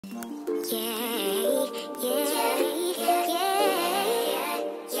Bad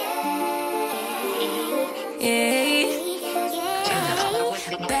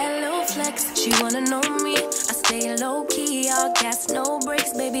little flex, she wanna know me. I stay low key, all gas, no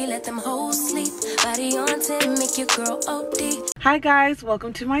brakes, baby. Let them hoes sleep. Body on 10, make your girl OD. Hi guys,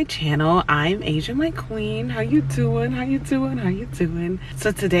 welcome to my channel. I'm Asia, my queen. How you doing? How you doing? How you doing?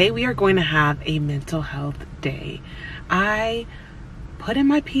 So today we are going to have a mental health day. I put in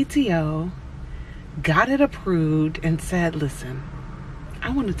my PTO, got it approved, and said, listen, I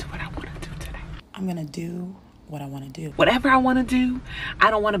want to do what I want to do today. I'm gonna do what I want to do. Whatever I want to do.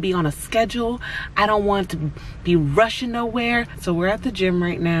 I don't want to be on a schedule. I don't want to be rushing nowhere. So we're at the gym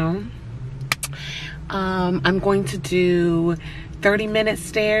right now. I'm going to do 30-minute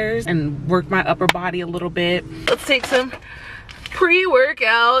stairs and work my upper body a little bit. Let's take some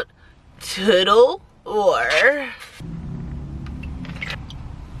pre-workout toodle or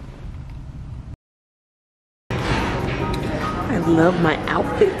I love my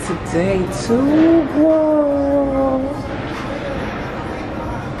outfit today too. Whoa.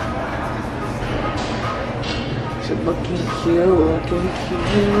 She's looking cute, looking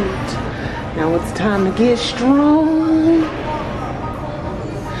cute. Now it's time to get strong.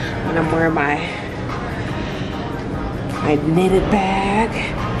 And I'm wearing my knitted bag.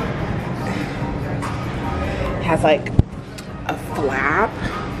 It has like a flap.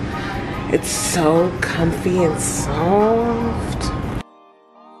 It's so comfy and soft.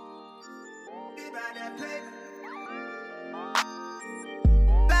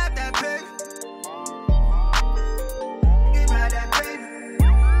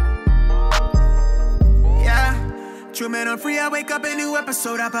 True man, I'm free, I wake up a new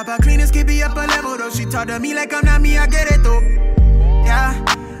episode. I pop out cleaners, keep me up a level though. She talk to me like I'm not me, I get it though. Yeah,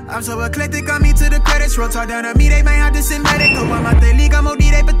 I'm so eclectic, on me to the credits roll. Talk down to me, they might have to send medical. I'm out the league, I'm OD,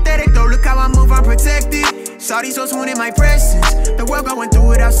 they pathetic though. Look how I move, I'm protected. Shawty so swoon in my presence. The world going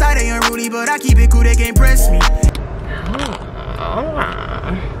through it outside, they unruly, but I keep it cool, they can't press me.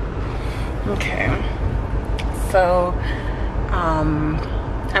 Okay, so I'm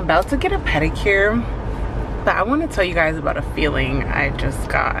about to get a pedicure. But I want to tell you guys about a feeling I just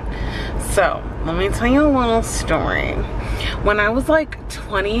got. So let me tell you a little story. When I was like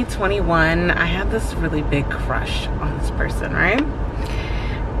 20, 21, I had this really big crush on this person, right?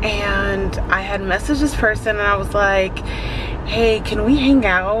 And I had messaged this person and I was like, hey, can we hang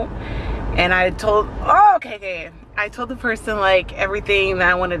out? And I told, I told the person like everything that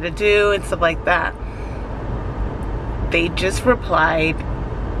I wanted to do and stuff like that. They just replied,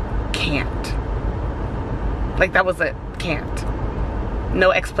 can't. Like that was it, can't.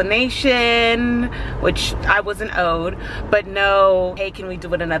 No explanation, which I wasn't owed, but no, hey, can we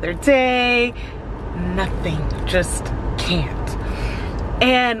do it another day? Nothing, just can't.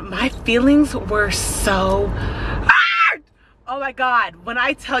 And my feelings were so, oh my God, when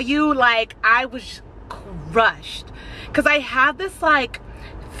I tell you, like, I was crushed. Cause I had this like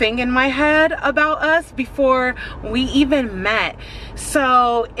thing in my head about us before we even met.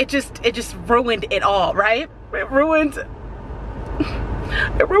 So it just ruined it all, right? It ruined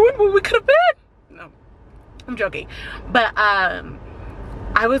what we could have been. No, I'm joking. But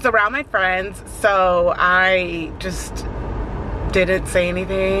I was around my friends, so I just didn't say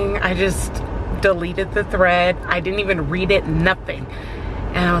anything. I just deleted the thread. I didn't even read it, nothing.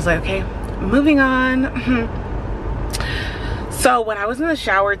 And I was like, okay, moving on. So when I was in the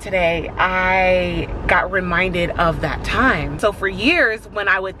shower today, I got reminded of that time. So for years, when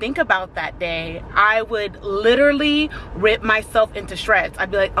I would think about that day, I would literally rip myself into shreds. I'd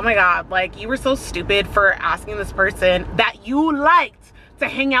be like, oh my God, like you were so stupid for asking this person that you liked to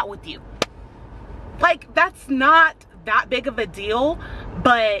hang out with you. Like that's not that big of a deal.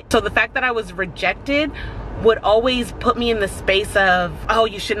 But so the fact that I was rejected would always put me in the space of, oh,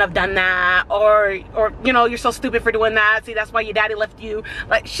 you shouldn't have done that, or you know, you're so stupid for doing that. See, that's why your daddy left you,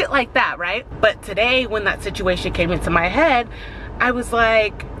 like shit like that, right? But today, when that situation came into my head, I was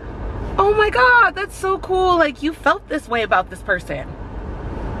like, oh my God, that's so cool. Like you felt this way about this person.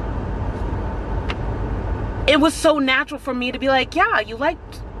 It was so natural for me to be like, yeah, you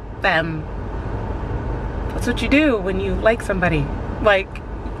liked them. That's what you do when you like somebody. Like,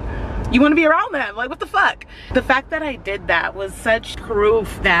 you want to be around them. Like, what the fuck? The fact that I did that was such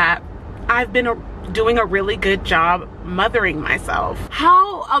proof that I've been doing a really good job mothering myself.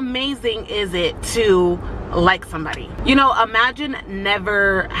 How amazing is it to like somebody? You know, imagine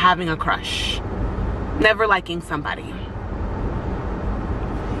never having a crush. Never liking somebody.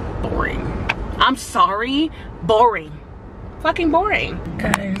 Boring. I'm sorry, boring. fucking boring.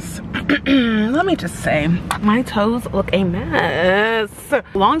 Guys, let me just say, my toes look a mess.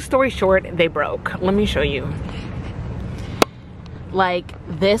 Long story short, they broke. Let me show you. Like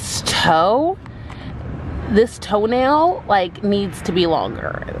this toenail like needs to be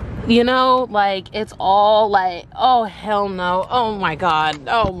longer. You know, like it's all like, oh hell no, oh my god,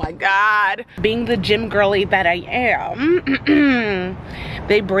 oh my god. Being the gym girly that I am,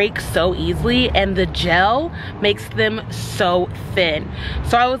 they break so easily and the gel makes them so thin.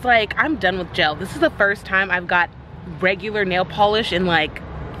 So I was like, I'm done with gel. This is the first time I've got regular nail polish in like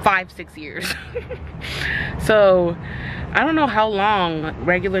 5-6 years. So I don't know how long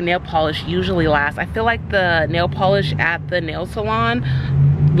regular nail polish usually lasts. I feel like the nail polish at the nail salon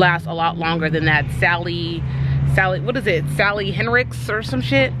lasts a lot longer than that Sally, what is it? Sally Henricks or some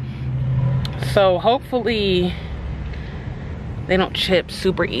shit. So hopefully they don't chip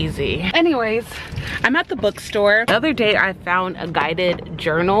super easy. Anyways, I'm at the bookstore. The other day I found a guided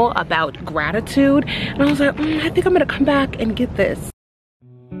journal about gratitude and I was like, I think I'm gonna come back and get this.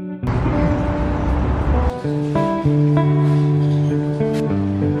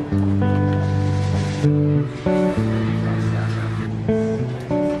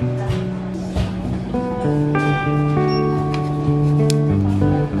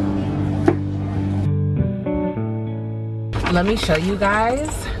 Let me show you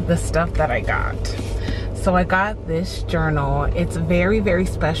guys the stuff that I got. So I got this journal. It's very, very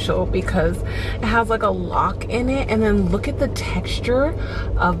special because it has like a lock in it, and then look at the texture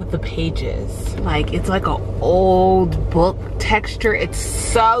of the pages. Like it's like an old book texture. It's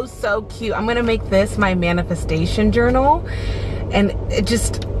so, so cute. I'm gonna make this my manifestation journal, and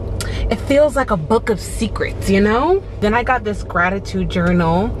it feels like a book of secrets, you know? Then I got this gratitude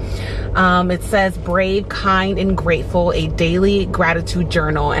journal. It says brave, kind, and grateful, a daily gratitude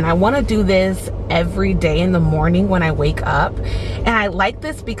journal. And I want to do this every day in the morning when I wake up. And I like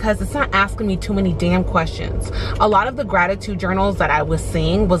this because it's not asking me too many damn questions. A lot of the gratitude journals that I was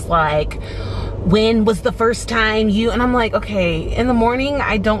seeing was like, when was the first time you, and I'm like, okay, in the morning,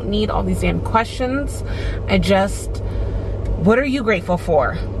 I don't need all these damn questions. What are you grateful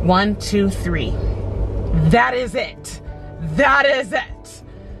for? 1, 2, 3. That is it. That is it.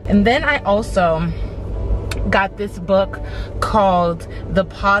 And then I also got this book called The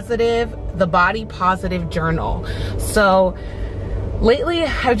Body Positive Journal. So lately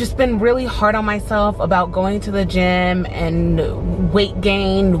I've just been really hard on myself about going to the gym and weight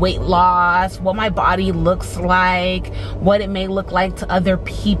gain, weight loss, what my body looks like, what it may look like to other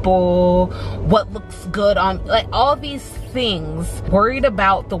people, what looks good on, like all these things, worried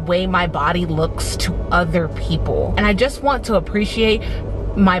about the way my body looks to other people. And I just want to appreciate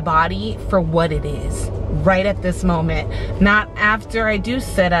my body for what it is right at this moment, not after I do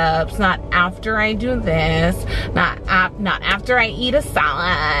sit-ups, not after I do this, not after I eat a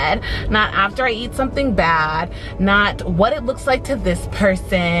salad, not after I eat something bad, not what it looks like to this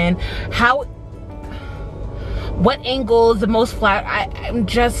person, what angle is the most flat. I'm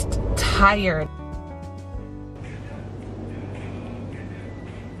just tired.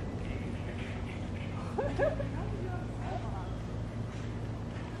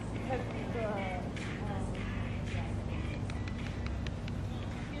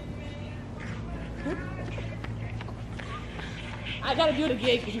 I gotta do it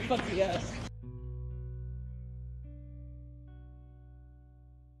again because you fucked me up.